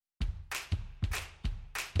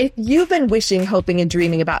If you've been wishing, hoping, and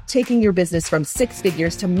dreaming about taking your business from 6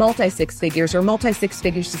 figures to multi-6 figures or multi-6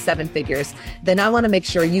 figures to 7 figures, then I want to make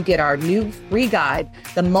sure you get our new free guide,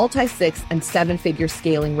 the Multi-6 and 7-Figure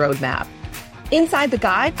Scaling Roadmap. Inside the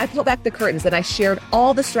guide, I pulled back the curtains and I shared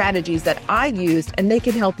all the strategies that I used, and they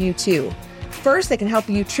can help you too. First, they can help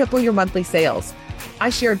you triple your monthly sales. I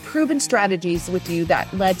shared proven strategies with you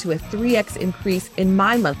that led to a 3x increase in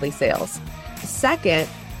my monthly sales. Second,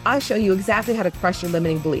 I show you exactly how to crush your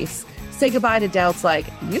limiting beliefs. Say goodbye to doubts like,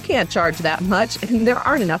 you can't charge that much, and there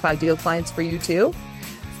aren't enough ideal clients for you too.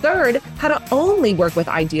 Third, how to only work with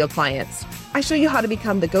ideal clients. I show you how to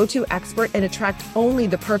become the go-to expert and attract only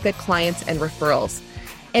the perfect clients and referrals.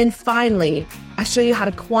 And finally, I show you how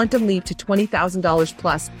to quantum leap to $20,000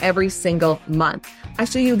 plus every single month. I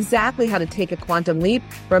show you exactly how to take a quantum leap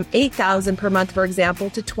from $8,000 per month, for example,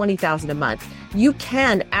 to $20,000 a month. You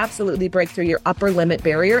can absolutely break through your upper limit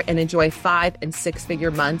barrier and enjoy 5- and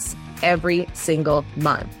 6-figure months every single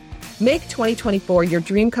month. Make 2024 your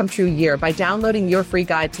dream come true year by downloading your free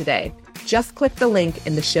guide today. Just click the link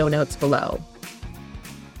in the show notes below.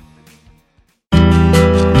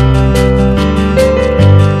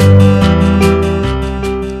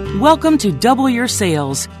 Welcome to Double Your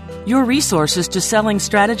Sales, your resources to selling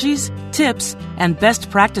strategies, tips, and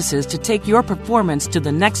best practices to take your performance to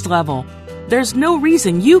the next level. There's no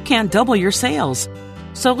reason you can't double your sales.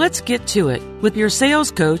 So let's get to it with your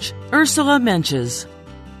sales coach, Ursula Menches.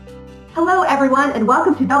 Hello, everyone, and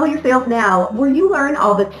welcome to Double Your Sales Now, where you learn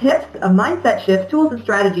all the tips, mindset shifts, tools, and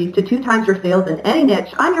strategies to 2 times your sales in any niche.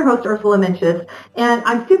 I'm your host, Ursula Menches, and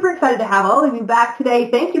I'm super excited to have all of you back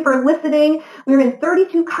today. Thank you for listening. We're in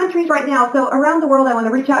 32 countries right now, so around the world, I want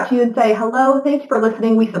to reach out to you and say hello. Thank you for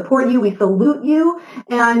listening. We support you. We salute you,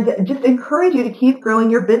 and just encourage you to keep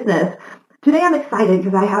growing your business. Today I'm excited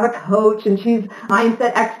because I have a coach and she's a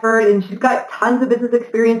mindset expert and she's got tons of business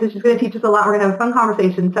experience and she's going to teach us a lot. We're going to have a fun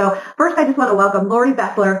conversation. So first I just want to welcome Lori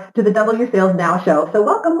Bestler to the Double Your Sales Now show. So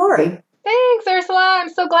welcome, Lori. Thanks, Ursula. I'm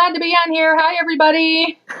so glad to be on here. Hi,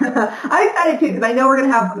 everybody. I'm excited too because I know we're going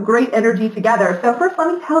to have great energy together. So first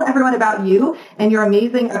let me tell everyone about you and your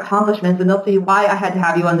amazing accomplishments and they'll see why I had to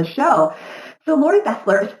have you on the show. So Lori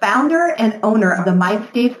Bestler is founder and owner of the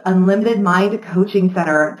Mindscape's Unlimited Mind Coaching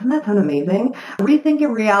Center. Doesn't that sound amazing? Rethink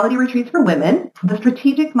Your Reality Retreats for Women, the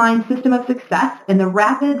Strategic Mind System of Success, and the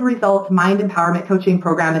Rapid Results Mind Empowerment Coaching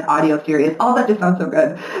Program and audio series. All that just sounds so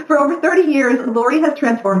good. For over 30 years, Lori has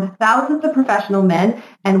transformed thousands of professional men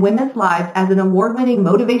and women's lives as an award-winning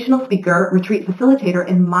motivational speaker, retreat facilitator,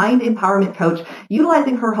 and mind empowerment coach,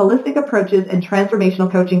 utilizing her holistic approaches and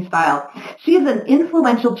transformational coaching style. She is an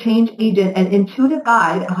influential change agent and intuitive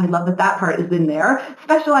guide. Oh, I love that part is in there,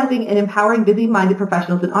 specializing in empowering busy-minded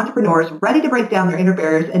professionals and entrepreneurs ready to break down their inner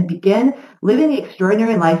barriers and begin living the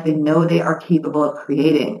extraordinary life they know they are capable of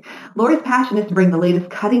creating. Lori's passion is to bring the latest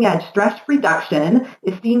cutting-edge stress reduction,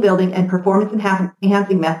 esteem building, and performance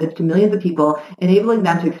enhancing methods to millions of people, enabling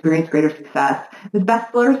them to experience greater success. Ms.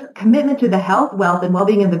 Bestler's commitment to the health, wealth, and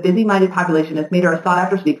well-being of the busy-minded population has made her a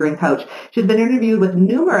sought-after speaker and coach. She's been interviewed with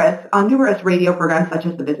numerous radio programs such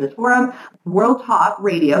as the Business Forum, World Talk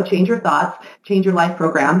Radio, Change Your Thoughts, Change Your Life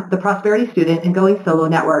program, the Prosperity Student, and Going Solo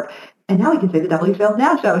Network. And now we can say the W Sales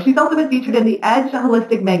Now show. She's also been featured in the Edge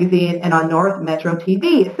Holistic magazine and on North Metro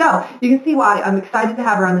TV. So you can see why I'm excited to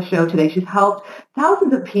have her on the show today. She's helped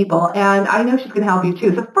thousands of people, and I know she's going to help you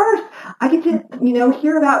too. So first, I get to,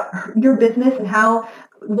 hear about your business and how,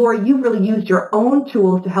 Lori, you've really used your own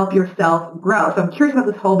tools to help yourself grow. So I'm curious about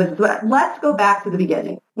this whole business. But let's go back to the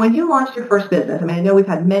beginning. When you launched your first business, I know we've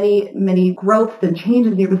had many growths and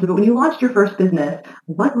changes in your business, but when you launched your first business,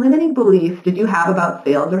 what limiting beliefs did you have about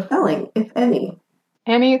sales or selling, if any?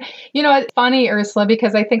 It's funny, Ursula,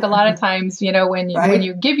 because I think a lot of times, when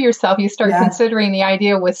you give yourself, you start considering the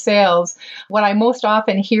idea with sales. What I most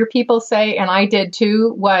often hear people say, and I did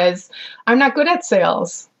too, was, I'm not good at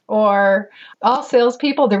sales. Or all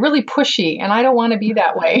salespeople, they're really pushy, and I don't want to be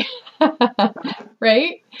that way.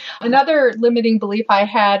 Right? Another limiting belief I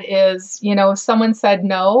had is, if someone said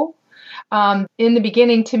no, in the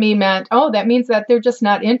beginning to me meant, that means that they're just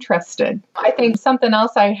not interested. I think something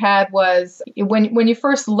else I had was when you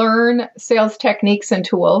first learn sales techniques and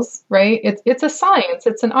tools, right? It's a science,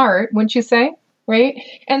 it's an art, wouldn't you say? Right?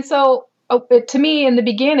 And so to me, in the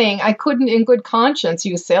beginning, I couldn't in good conscience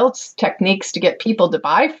use sales techniques to get people to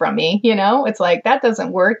buy from me. It's like, that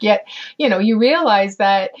doesn't work. Yet, you realize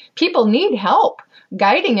that people need help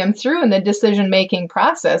guiding them through in the decision-making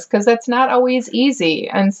process, because that's not always easy.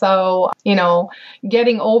 And so,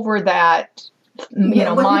 getting over that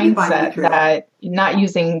mindset that not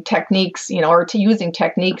using techniques, or to using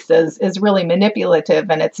techniques is really manipulative,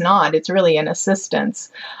 and it's not. It's really an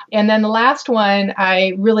assistance. And then the last one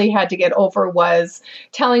I really had to get over was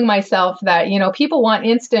telling myself that, people want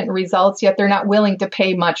instant results, yet they're not willing to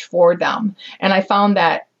pay much for them. And I found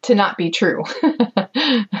that to not be true.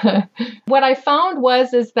 What I found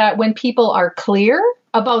is that when people are clear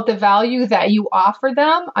about the value that you offer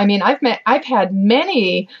them, I've had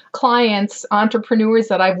many clients, entrepreneurs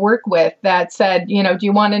that I've worked with that said, do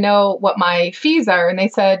you want to know what my fees are? And they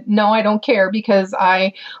said, no, I don't care, because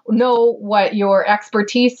I know what your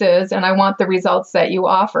expertise is and I want the results that you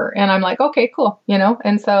offer. And I'm like, okay, cool.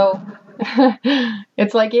 And so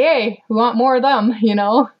it's like, yay, we want more of them,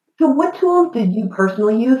 So what tools did you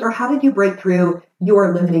personally use, or how did you break through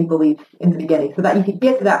your limiting beliefs in the beginning so that you could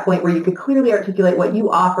get to that point where you could clearly articulate what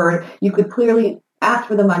you offered, you could clearly ask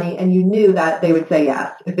for the money, and you knew that they would say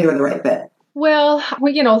yes if they were the right fit? Well,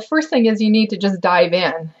 the first thing is you need to just dive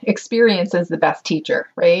in. Experience is the best teacher,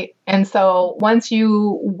 right? And so once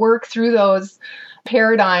you work through those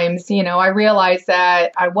paradigms, I realized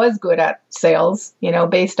that I was good at sales,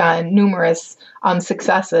 based on numerous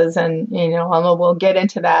successes. And, we'll get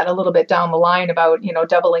into that a little bit down the line about,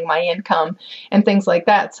 doubling my income and things like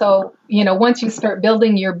that. So, once you start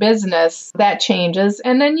building your business, that changes.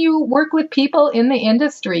 And then you work with people in the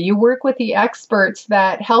industry. You work with the experts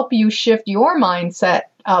that help you shift your mindset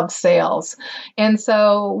of sales. And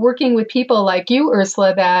so working with people like you,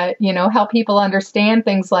 Ursula, that, help people understand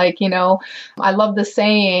things like, I love the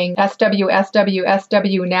saying, SW, SW,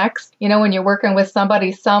 SW next. When you're working with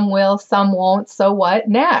somebody, some will, some won't. So what?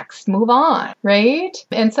 Next, move on, right?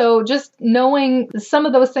 And so just knowing some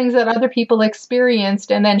of those things that other people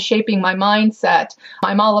experienced and then shaping my mindset.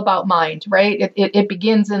 I'm all about mind, right? It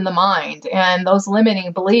begins in the mind. And those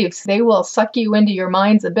limiting beliefs, they will suck you into your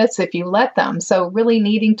mind's abyss if you let them. So really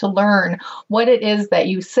needing to learn what it is that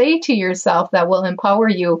you say to yourself that will empower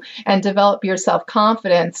you and develop your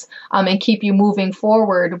self-confidence and keep you moving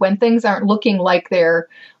forward when things aren't looking like they're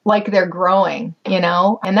growing,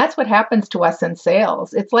 and that's what happens to us in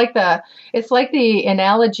sales. It's like the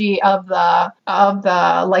analogy of the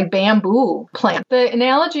like bamboo plant. The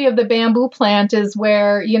analogy of the bamboo plant is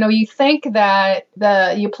where, you think that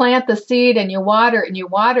you plant the seed and you water it and you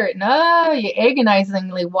you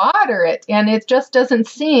agonizingly water it and it just doesn't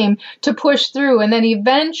seem to push through. And then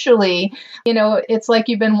eventually, it's like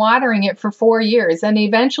you've been watering it for 4 years and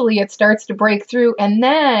eventually it starts to break through. And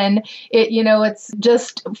then it's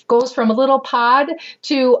just goes from a little pod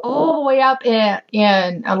to all the way up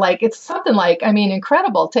in like, it's something like,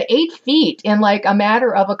 incredible, to 8 feet in like a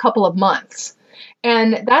matter of a couple of months.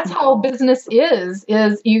 And that's how business is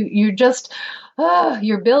you just,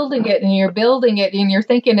 you're building it and you're building it and you're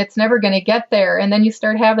thinking it's never going to get there. And then you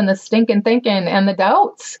start having the stinking thinking and the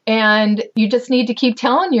doubts. And you just need to keep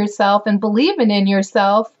telling yourself and believing in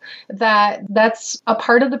yourself that that's a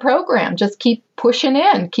part of the program. Just keep pushing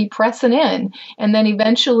in, keep pressing in. And then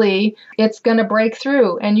eventually it's going to break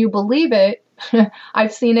through and you believe it.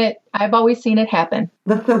 I've always seen it happen.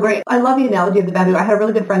 That's so great. I love the analogy of the bamboo. I had a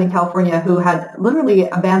really good friend in California who had literally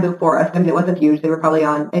a bamboo forest. It wasn't huge. They were probably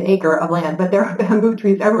on an acre of land, but there are bamboo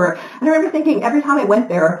trees everywhere. And I remember thinking every time I went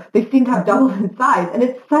there, they seemed to have doubled in size. And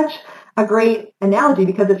it's such a great analogy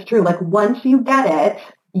because it's true. Like once you get it,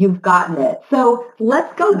 you've gotten it. So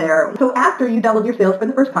let's go there. So after you doubled your sales for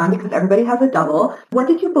the first time, because everybody has a double, what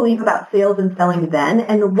did you believe about sales and selling then?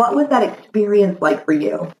 And what was that experience like for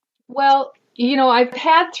you? Well, I've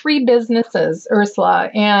had 3 businesses,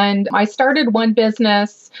 Ursula, and I started one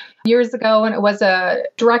business years ago, and it was a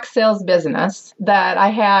direct sales business that I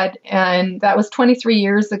had, and that was 23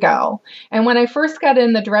 years ago. And when I first got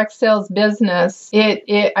in the direct sales business,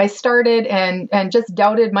 I started and just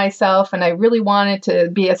doubted myself, and I really wanted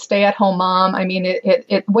to be a stay-at-home mom.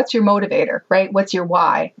 What's your motivator, right? What's your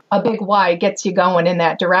why? A big why gets you going in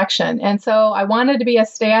that direction. And so I wanted to be a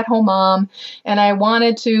stay-at-home mom, and I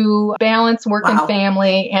wanted to balance work and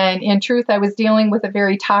family. And in truth, I was dealing with a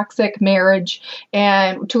very toxic marriage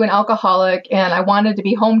and to an alcoholic, and I wanted to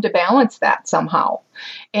be home to balance that somehow.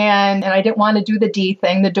 And I didn't want to do the D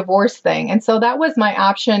thing, the divorce thing. And so that was my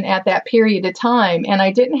option at that period of time. And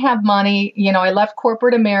I didn't have money. I left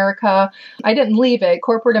corporate America. I didn't leave it.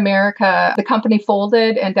 Corporate America, the company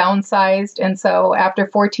folded and downsized. And so after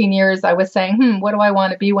 14 years, I was saying, what do I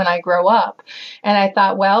want to be when I grow up? And I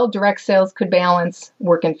thought, well, direct sales could balance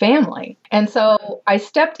work and family. And so I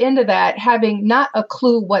stepped into that having not a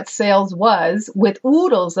clue what sales was, with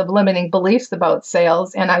oodles of limiting beliefs about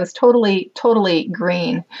sales. And I was totally green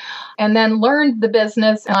brain. And then learned the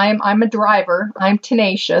business. And I'm a driver. I'm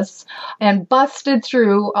tenacious and busted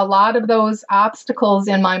through a lot of those obstacles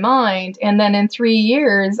in my mind. And then in 3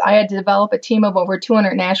 years, I had to develop a team of over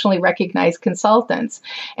 200 nationally recognized consultants.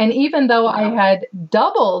 And even though I had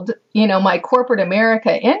doubled, my corporate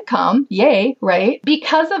America income, yay, right?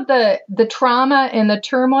 Because of the trauma and the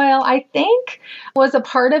turmoil, I think was a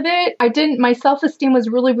part of it. My self-esteem was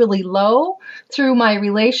really, really low through my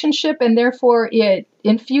relationship, and therefore it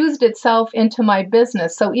infused itself into my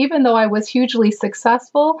business. So even though I was hugely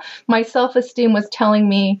successful, my self-esteem was telling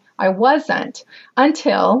me I wasn't,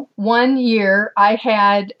 until one year I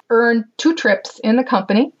had earned 2 trips in the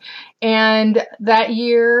company. And that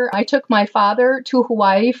year I took my father to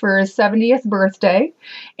Hawaii for his 70th birthday.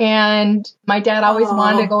 And my dad always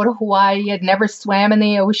wanted to go to Hawaii. He had never swam in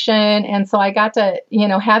the ocean. And so I got to,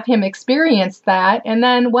 have him experience that. And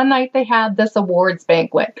then one night they had this awards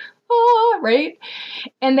banquet. Right?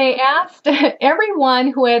 And they asked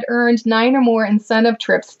everyone who had earned 9 or more incentive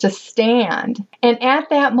trips to stand. And at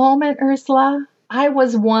that moment, Ursula, I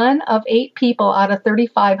was one of 8 people out of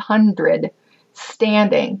 3,500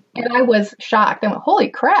 standing. And I was shocked. I went, holy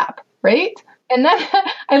crap, right? And then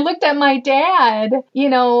I looked at my dad,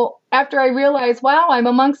 after I realized, wow, I'm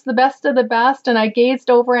amongst the best of the best. And I gazed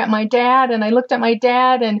over at my dad and I looked at my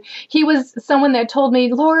dad, and he was someone that told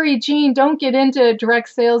me, Lori, Jean, don't get into direct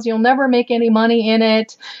sales. You'll never make any money in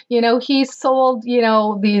it. He sold,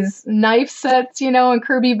 these knife sets, and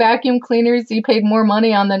Kirby vacuum cleaners. He paid more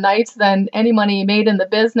money on the knives than any money he made in the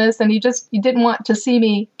business. And he didn't want to see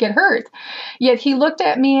me get hurt. Yet he looked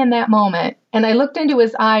at me in that moment. And I looked into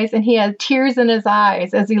his eyes, and he had tears in his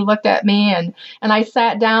eyes as he looked at me. And I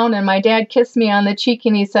sat down, and my dad kissed me on the cheek,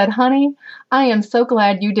 and he said, honey, I am so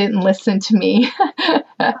glad you didn't listen to me.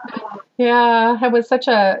 Yeah, it was such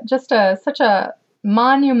a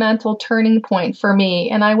monumental turning point for me.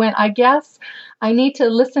 And I went, I guess I need to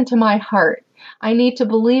listen to my heart. I need to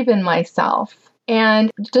believe in myself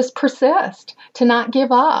and just persist, to not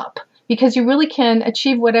give up, because you really can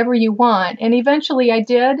achieve whatever you want. And eventually I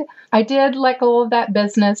did let go of that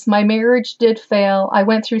business. My marriage did fail. I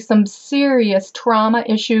went through some serious trauma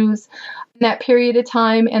issues in that period of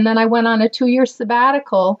time. And then I went on a 2-year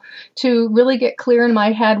sabbatical to really get clear in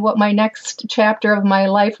my head what my next chapter of my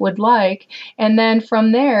life would like. And then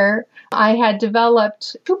from there, I had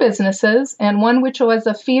developed 2 businesses, and one which was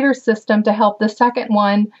a feeder system to help the second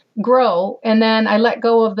one grow. And then I let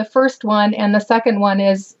go of the first one, and the second one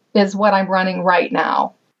is what I'm running right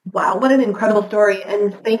now. Wow, what an incredible story.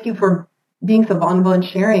 And thank you for being so vulnerable and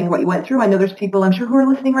sharing what you went through. I know there's people, I'm sure, who are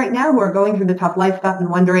listening right now who are going through the tough life stuff and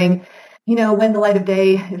wondering, when the light of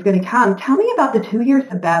day is going to come. Tell me about the 2-year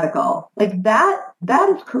sabbatical. Like that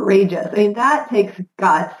is courageous. I mean, that takes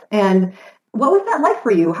guts. And what was that like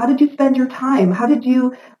for you? How did you spend your time? How did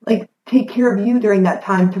you take care of you during that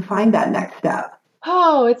time to find that next step?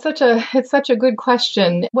 Oh, it's such a good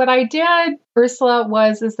question. What I did, Ursula,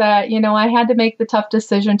 is that, I had to make the tough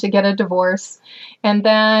decision to get a divorce. And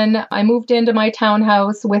then I moved into my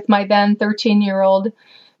townhouse with my then 13-year-old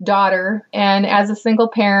daughter, and as a single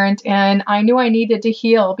parent, and I knew I needed to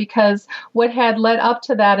heal, because what had led up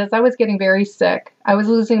to that is I was getting very sick. I was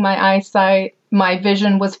losing my eyesight. My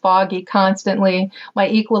vision was foggy constantly. My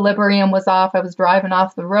equilibrium was off. I was driving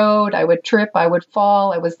off the road. I would trip. I would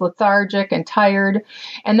fall. I was lethargic and tired.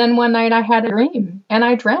 And then one night I had a dream, and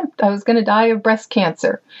I dreamt I was going to die of breast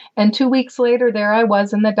cancer. And 2 weeks later, there I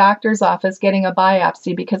was in the doctor's office getting a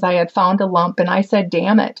biopsy because I had found a lump. And I said,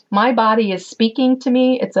 damn it, my body is speaking to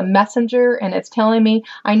me. It's a messenger, and it's telling me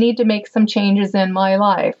I need to make some changes in my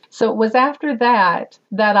life. So it was after that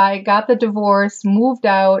I got the divorce, moved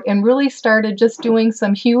out, and really started just doing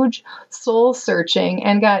some huge soul searching,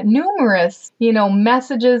 and got numerous,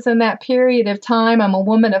 messages in that period of time. I'm a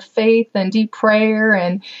woman of faith and deep prayer,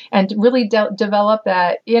 and really developed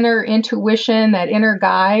that inner intuition, that inner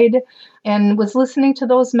guide, and was listening to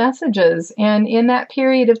those messages. And in that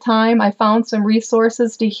period of time, I found some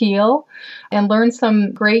resources to heal and learned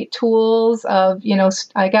some great tools of,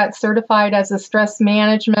 I got certified as a stress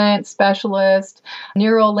management specialist,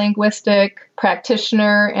 neuro-linguistic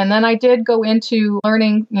practitioner. And then I did go into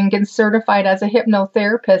learning and getting certified as a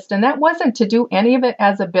hypnotherapist. And that wasn't to do any of it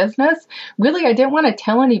as a business. Really, I didn't want to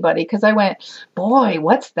tell anybody, because I went, boy,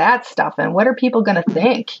 what's that stuff? And what are people going to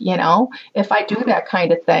think, if I do that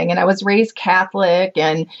kind of thing? And I was raised Catholic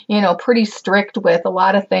and, pretty strict with a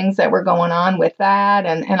lot of things that were going on with that.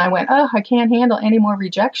 And I went, I can't handle any more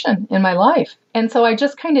rejection in my life. And so I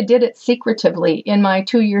just kind of did it secretively in my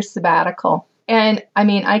 2-year sabbatical. And I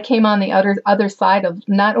mean, I came on the other side of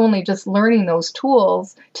not only just learning those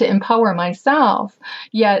tools to empower myself,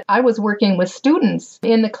 yet I was working with students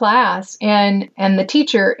in the class and the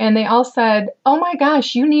teacher, and they all said, "Oh my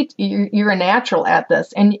gosh, you're a natural at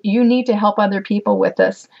this, and you need to help other people with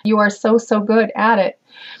this. You are so good at it."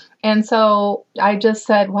 And so I just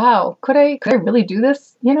said, wow, could I really do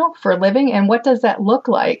this, for a living? And what does that look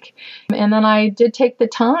like? And then I did take the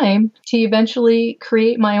time to eventually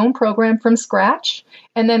create my own program from scratch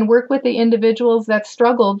and then work with the individuals that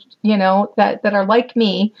struggled, that are like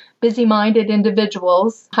me, busy-minded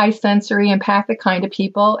individuals, high sensory, empathic kind of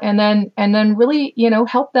people, and then really,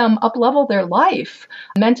 help them up-level their life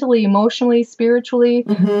mentally, emotionally, spiritually,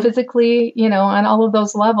 physically, on all of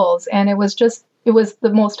those levels. And it was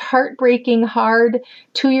the most heartbreaking, hard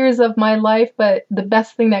 2 years of my life, but the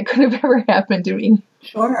best thing that could have ever happened to me.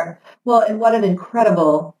 Sure. Well, and what an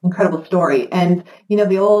incredible story. And,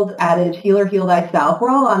 the old adage, heal or heal thyself, we're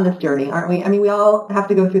all on this journey, aren't we? I mean, we all have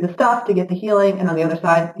to go through the stuff to get the healing. And on the other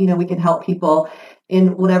side, we can help people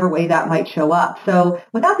in whatever way that might show up. So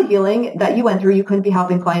without the healing that you went through, you couldn't be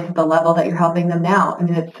helping clients at the level that you're helping them now. I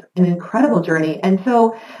mean, it's an incredible journey. And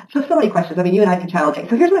so many questions. I mean, you and I can chat all day.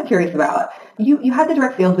 So here's what I'm curious about. You had the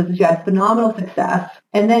direct sales business, you had phenomenal success,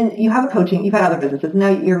 and then you have a coaching, you've had other businesses. Now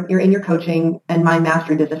you're in your coaching and mind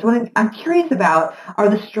mastery business. So what I'm curious about are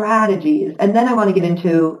the strategies. And then I want to get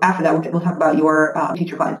into, after that, we'll talk about your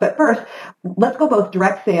teacher clients. But first, let's go both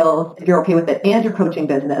direct sales, if you're okay with it, and your coaching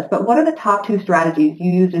business. But what are the top two strategies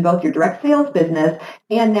you used in both your direct sales business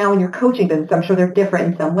and now in your coaching business? I'm sure they're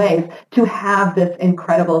different in some ways to have this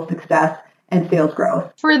incredible success and sales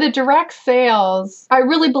growth. For the direct sales, I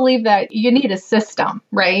really believe that you need a system,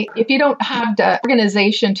 right? If you don't have the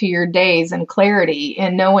organization to your days and clarity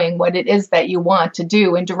in knowing what it is that you want to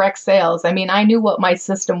do in direct sales, I mean, I knew what my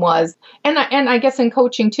system was. And I guess in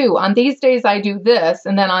coaching too, on these days I do this,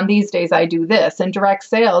 and then on these days I do this. In direct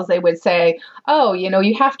sales, they would say, oh,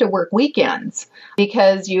 you have to work weekends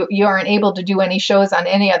because you aren't able to do any shows on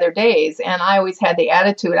any other days. And I always had the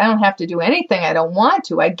attitude, I don't have to do anything I don't want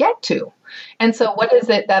to, I get to. And so what is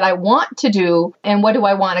it that I want to do and what do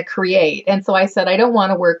I want to create? And so I said, I don't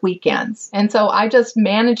want to work weekends. And so I just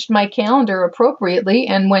managed my calendar appropriately.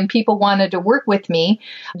 And when people wanted to work with me,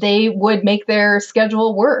 they would make their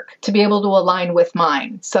schedule work to be able to align with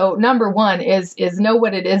mine. So number one is know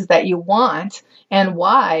what it is that you want and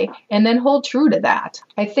why, and then hold true to that.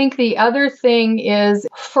 I think the other thing is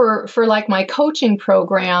for like my coaching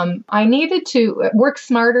program, I needed to work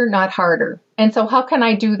smarter, not harder. And so how can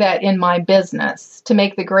I do that in my business to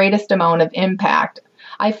make the greatest amount of impact?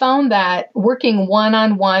 I found that working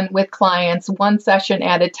one-on-one with clients, one session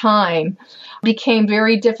at a time, became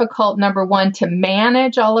very difficult, number one, to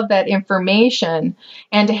manage all of that information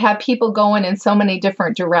and to have people going in so many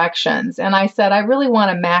different directions. And I said, I really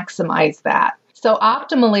want to maximize that. So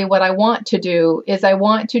optimally, what I want to do is I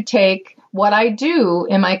want to take what I do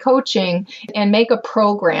in my coaching and make a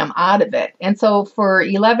program out of it. And so for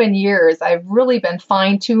 11 years, I've really been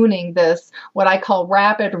fine-tuning this, what I call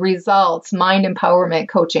rapid results mind empowerment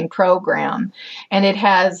coaching program. And it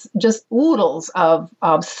has just oodles of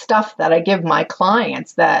stuff that I give my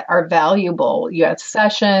clients that are valuable. You have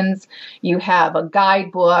sessions, you have a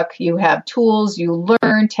guidebook, you have tools, you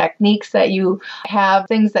learn techniques that you have,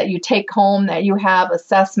 things that you take home, that you have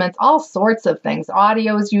assessments, all sorts of things,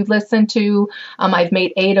 audios you listen to. I've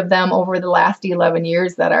made 8 of them over the last 11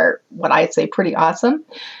 years that are what I'd say pretty awesome.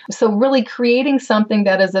 So really creating something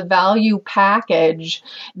that is a value package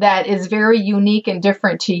that is very unique and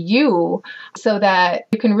different to you so that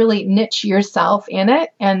you can really niche yourself in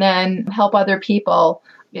it and then help other people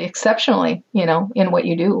exceptionally, in what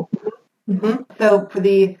you do. Mm-hmm. So for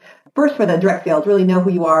the direct sales, really know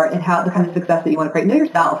who you are and how the kind of success that you want to create. Know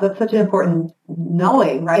yourself. That's such an important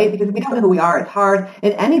knowing, right? Because if we don't know who we are, it's hard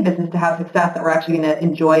in any business to have success that we're actually going to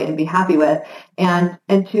enjoy and be happy with. And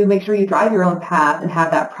to make sure you drive your own path and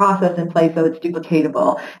have that process in place so it's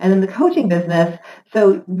duplicatable. And then the coaching business,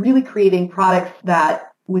 so really creating products that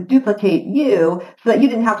would duplicate you so that you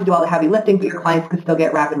didn't have to do all the heavy lifting, but your clients could still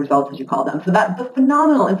get rapid results, as you call them. So that's the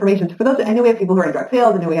phenomenal information. So for those, I know we have people who are in direct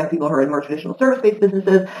sales, I know we have people who are in more traditional service-based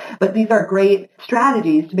businesses, but these are great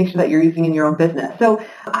strategies to make sure that you're using in your own business. So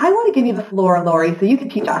I want to give you the floor, Lori, so you can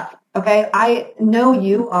teach us, okay? I know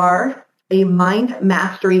you are a mind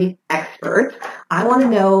mastery expert. I want to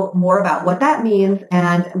know more about what that means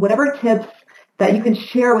and whatever tips that you can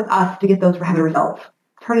share with us to get those rapid results.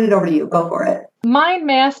 Turning it over to you. Go for it. Mind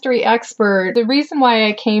mastery expert, the reason why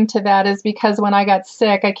I came to that is because when I got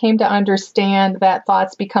sick, I came to understand that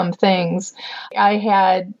thoughts become things. I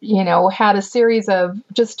had, had a series of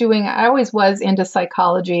I always was into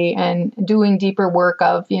psychology and doing deeper work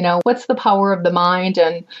of, what's the power of the mind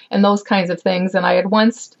and those kinds of things. And I had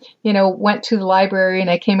once, went to the library and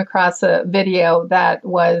I came across a video that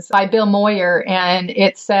was by Bill Moyer, and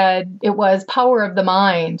it said it was power of the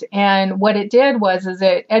mind. And what it did was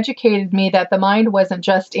it educated me that the mind wasn't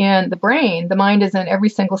just in the brain. The mind is in every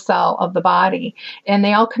single cell of the body, and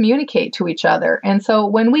they all communicate to each other. And so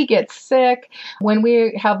when we get sick, when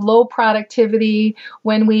we have low productivity,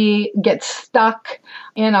 when we get stuck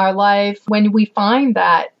in our life, when we find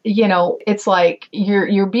that, it's like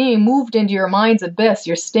you're being moved into your mind's abyss.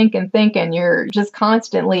 You're stinking thinking. You're just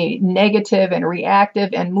constantly negative and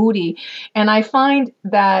reactive and moody. And I find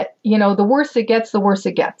that, the worse it gets, the worse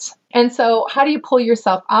it gets. And so how do you pull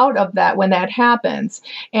yourself out of that when that happens?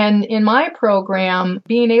 And in my program,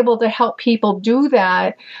 being able to help people do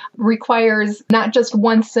that requires not just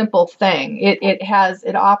one simple thing.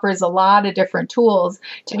 It offers a lot of different tools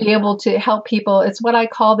to be able to help people. It's what I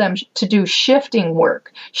call them to do shifting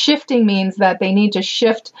work. Shifting means that they need to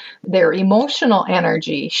shift their emotional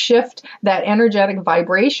energy, shift that energetic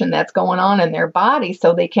vibration that's going on in their body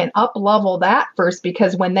so they can up level that first,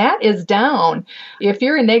 because when that is down, if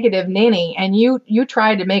you're a negative ninny and you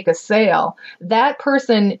try to make a sale, that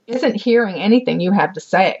person isn't hearing anything you have to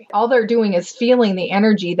say. All they're doing is feeling the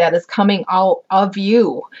energy that is coming out of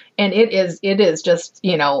you. And it is just,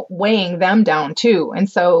 weighing them down too. And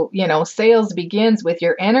so, sales begins with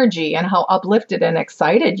your energy and how uplifted and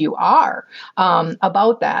excited you are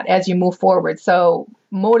about that as you move forward. So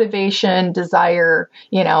motivation, desire,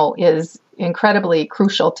 is incredibly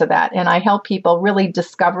crucial to that. And I help people really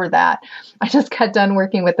discover that. I just got done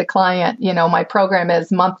working with the client. My program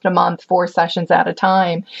is month to month, 4 sessions at a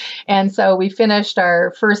time. And so we finished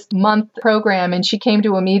our first month program and she came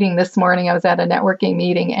to a meeting this morning. I was at a networking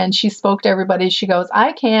meeting and she spoke to everybody. She goes,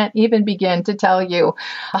 I can't even begin to tell you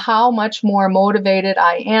how much more motivated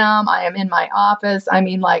I am. I am in my office. I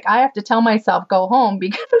mean, I have to tell myself, go home,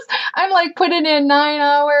 because I'm putting in 9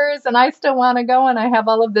 hours and I still want to go and I have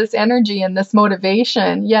all of this energy and this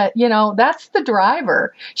motivation. Yet, that's the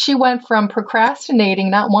driver. She went from procrastinating,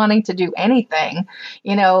 not wanting to do anything,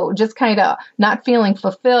 just kind of not feeling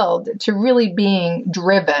fulfilled, to really being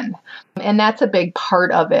driven. And that's a big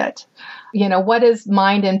part of it. What is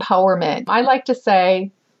mind empowerment? I like to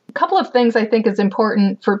say a couple of things I think is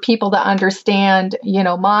important for people to understand.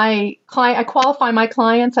 My client, I qualify my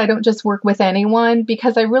clients. I don't just work with anyone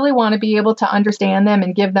because I really want to be able to understand them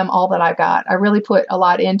and give them all that I've got. I really put a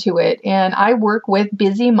lot into it. And I work with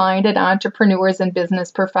busy-minded entrepreneurs and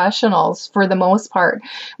business professionals for the most part.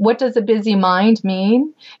 What does a busy mind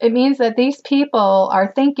mean? It means that these people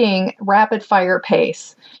are thinking rapid fire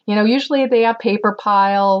pace. Usually they have paper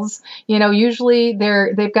piles. Usually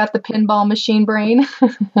they've got the pinball machine brain.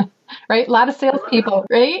 Right? A lot of salespeople,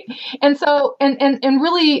 right? And so, and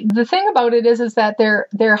really the thing about it is that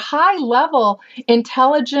they're high level,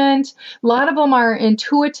 intelligent. A lot of them are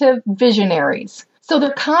intuitive visionaries. So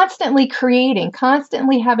they're constantly creating,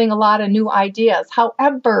 constantly having a lot of new ideas.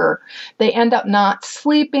 However, they end up not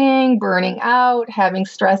sleeping, burning out, having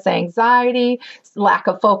stress, anxiety, lack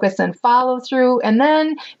of focus and follow through. And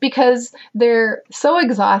then because they're so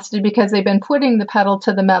exhausted because they've been putting the pedal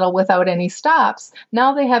to the metal without any stops,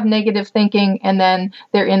 now they have negative thinking and then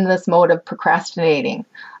they're in this mode of procrastinating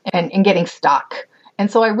and getting stuck. And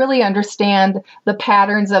so I really understand the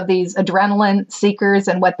patterns of these adrenaline seekers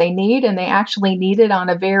and what they need, and they actually need it on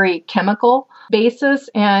a very chemical basis.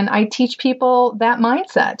 And I teach people that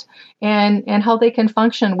mindset and how they can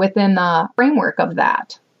function within the framework of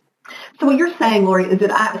that. So what you're saying, Lori, is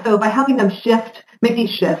that so by helping them make these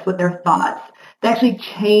shifts with their thoughts, they actually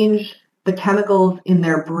change the chemicals in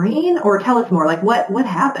their brain? Or tell us more, what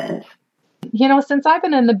happens? Since I've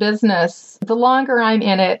been in the business, the longer I'm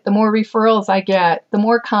in it, the more referrals I get, the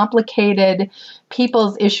more complicated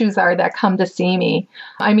people's issues are that come to see me.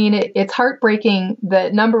 I mean, it's heartbreaking the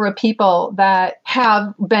number of people that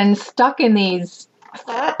have been stuck in these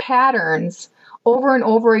patterns over and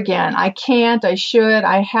over again. I can't, I should,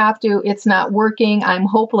 I have to, it's not working, I'm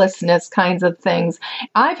hopelessness kinds of things.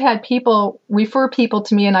 I've had people refer people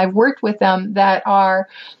to me and I've worked with them that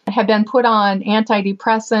have been put on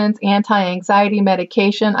antidepressants, anti-anxiety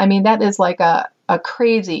medication. I mean, that is like a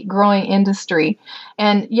crazy growing industry.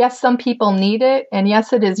 And yes, some people need it. And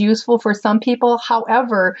yes, it is useful for some people.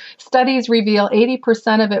 However, studies reveal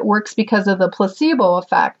 80% of it works because of the placebo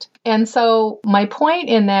effect. And so my point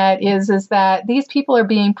in that is that these people are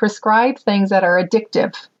being prescribed things that are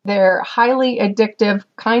addictive. They're highly addictive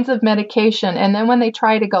kinds of medication. And then when they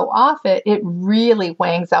try to go off it, it really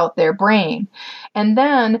wangs out their brain. And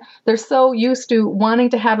then they're so used to wanting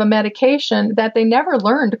to have a medication that they never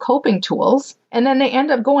learned coping tools. And then they end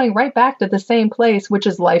up going right back to the same place, which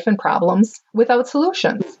is life and problems without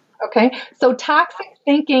solutions. Okay. So toxic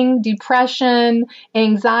thinking, depression,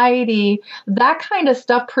 anxiety, that kind of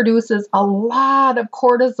stuff produces a lot of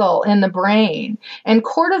cortisol in the brain. And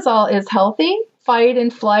cortisol is healthy. Fight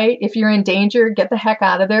and flight, if you're in danger, get the heck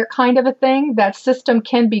out of there kind of a thing. That system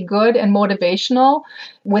can be good and motivational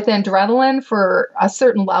with adrenaline for a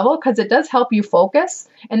certain level because it does help you focus.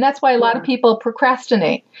 And that's why a lot of people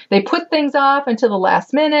procrastinate. They put things off until the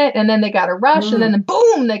last minute and then they got to rush and then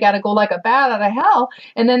boom, they got to go like a bat out of hell.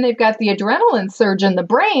 And then they've got the adrenaline surge in the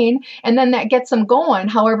brain and then that gets them going.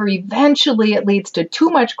 However, eventually it leads to too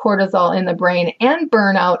much cortisol in the brain and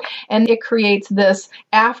burnout. And it creates this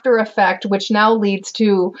after effect, which now leads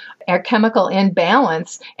to a chemical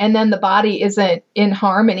imbalance. And then the body isn't in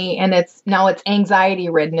harmony and it's anxiety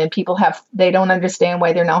ridden and they don't understand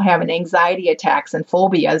why they're now having anxiety attacks and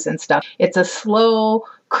phobias and stuff. It's a slow,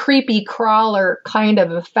 creepy crawler kind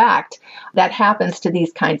of effect that happens to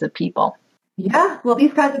these kinds of people. Yeah, well,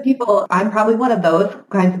 these kinds of people, I'm probably one of those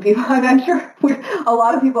kinds of people. I'm sure a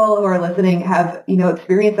lot of people who are listening have,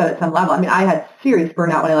 experienced that at some level. I mean, I had serious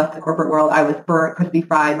burnout when I left the corporate world. I was burnt, crispy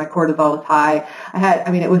fried. My cortisol was high.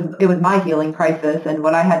 It was my healing crisis and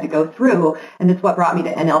what I had to go through. And it's what brought me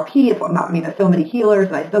to NLP. It's what brought me to so many healers.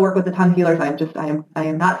 And I still work with a ton of healers. I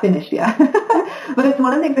am not finished yet. But it's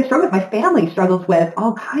one of the things I struggle with. My family struggles with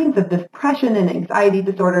all kinds of depression and anxiety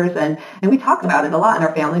disorders. And we talk about it a lot in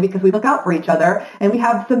our family because we look out for each other. And we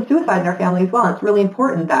have some suicide in our family as well. And it's really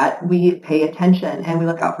important that we pay attention and we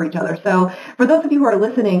look out for each other. So for those of you who are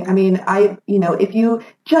listening, if you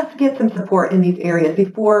just get some support in these areas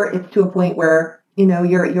before it's to a point where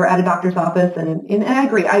you're at a doctor's office and I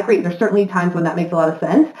agree. There's certainly times when that makes a lot of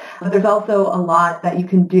sense, but there's also a lot that you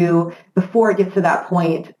can do before it gets to that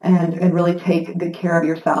point and really take good care of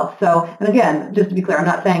yourself. So, and again, just to be clear, I'm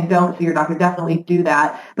not saying don't see your doctor, definitely do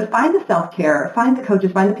that, but find the self-care, find the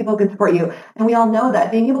coaches, find the people who can support you. And we all know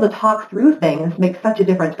that being able to talk through things makes such a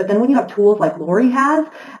difference. But then when you have tools like Lori has,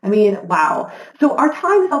 wow. So our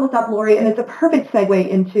time is almost up, Lori, and it's a perfect segue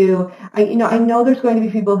into, I know there's going to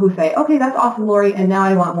be people who say, okay, that's awesome, Lori, and now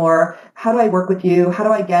I want more. How do I work with you? How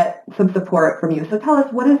do I get some support from you? So tell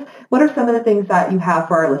us, what are some of the things that you have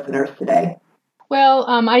for our listeners today? Well,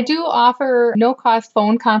 I do offer no-cost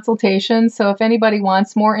phone consultations. So if anybody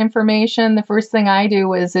wants more information, the first thing I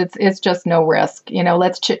do is it's just no risk.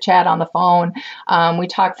 Let's chit-chat on the phone. We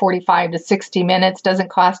talk 45 to 60 minutes. Doesn't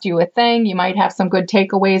cost you a thing. You might have some good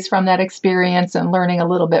takeaways from that experience and learning a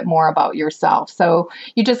little bit more about yourself. So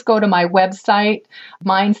you just go to my website,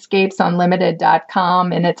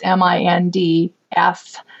 mindscapesunlimited.com, and it's MINDSCAPES.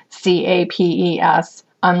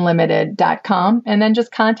 unlimited.com, and then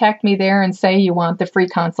just contact me there and say you want the free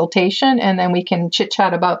consultation, and then we can chit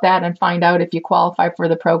chat about that and find out if you qualify for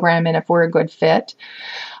the program and if we're a good fit.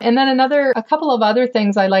 And then a couple of other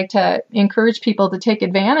things I like to encourage people to take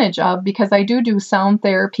advantage of, because I do sound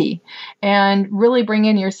therapy and really bring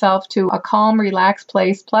in yourself to a calm, relaxed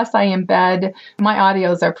place. Plus I embed, my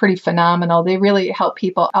audios are pretty phenomenal. They really help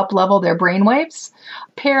people up-level their brainwaves,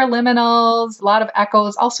 paraliminals, a lot of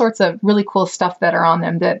echoes, all sorts of really cool stuff that are on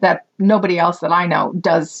them that nobody else that I know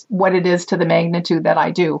does what it is to the magnitude that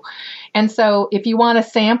I do. And so if you want a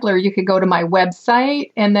sampler, you could go to my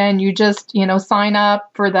website and then you just, sign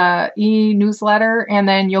up for the e-newsletter and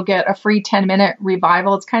then you'll get a free 10-minute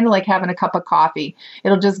revival. It's kind of like having a cup of coffee.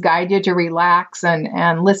 It'll just guide you to relax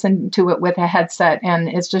and listen to it with a headset. And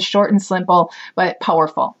it's just short and simple, but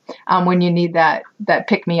powerful when you need that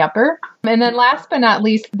pick-me-upper. And then last but not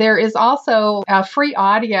least, there is also a free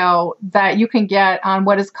audio that you can get on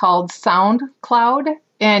what is called SoundCloud.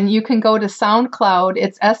 And you can go to SoundCloud.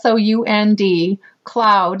 It's SOUND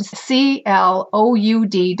Cloud,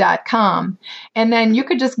 CLOUD.com. And then you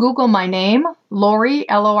could just Google my name, Lori,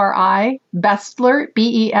 Lori, Bestler,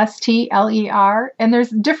 Bestler. And there's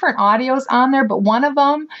different audios on there, but one of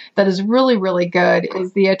them that is really, really good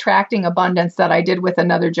is the Attracting Abundance that I did with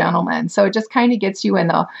another gentleman. So it just kind of gets you in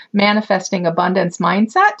the manifesting abundance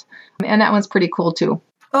mindset. And that one's pretty cool too.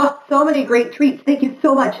 Oh, so many great treats. Thank you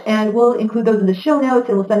so much. And we'll include those in the show notes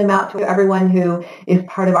and we'll send them out to everyone who is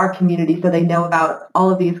part of our community so they know about all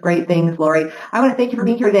of these great things, Lori. I want to thank you for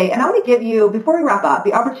being here today. And I want to give you, before we wrap up,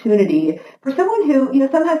 the opportunity for someone who,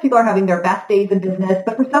 sometimes people are having their best days in business,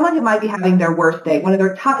 but for someone who might be having their worst day, one of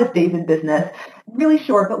their toughest days in business, really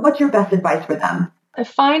short, but what's your best advice for them?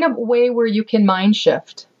 Find a way where you can mind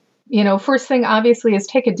shift. First thing obviously is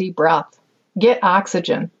take a deep breath. get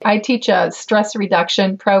oxygen. I teach a stress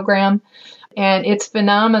reduction program, and it's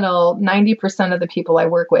phenomenal. 90% of the people I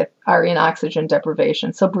work with are in oxygen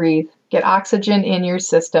deprivation. So breathe, get oxygen in your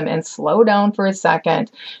system, and slow down for a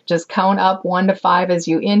second. Just count up 1 to 5 as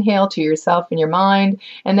you inhale to yourself in your mind,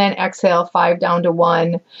 and then exhale 5 down to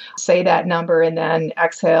 1. Say that number and then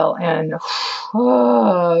exhale and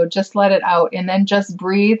just let it out, and then just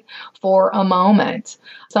breathe for a moment.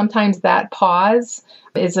 Sometimes that pause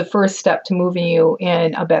is the first step to moving you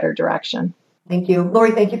in a better direction. Thank you.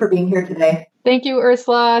 Lori, thank you for being here today. Thank you,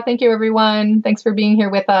 Ursula. Thank you, everyone. Thanks for being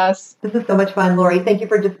here with us. This is so much fun, Lori. Thank you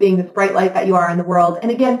for just being this bright light that you are in the world.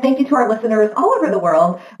 And again, thank you to our listeners all over the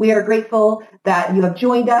world. We are grateful that you have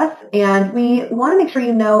joined us, and we want to make sure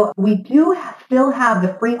you know we do still have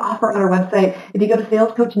the free offer on our website. If you go to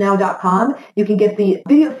salescoachnow.com, you can get the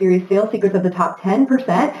video series, Sales Secrets of the Top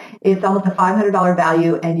 10%. It's almost a $500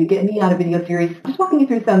 value, and you get me on a video series just walking you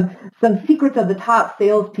through some secrets of the top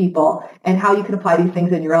salespeople and how you can apply these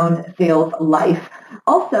things in your own sales life.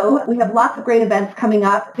 Also, we have lots of great events coming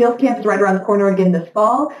up. Sales Camp is right around the corner again this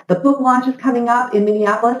fall. The book launch is coming up in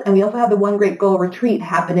Minneapolis, and we also have the One Great Goal retreat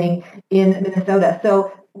happening in Minnesota.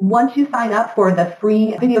 So once you sign up for the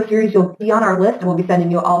free video series, you'll be on our list, and we'll be sending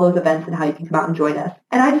you all those events and how you can come out and join us.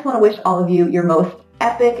 And I just want to wish all of you your most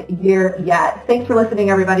epic year yet. Thanks for listening,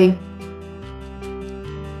 everybody.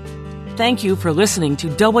 Thank you for listening to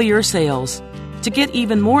Double Your Sales. To get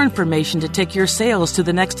even more information to take your sales to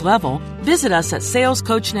the next level, visit us at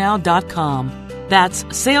salescoachnow.com. That's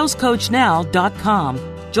salescoachnow.com.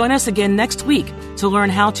 Join us again next week to learn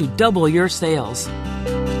how to double your sales.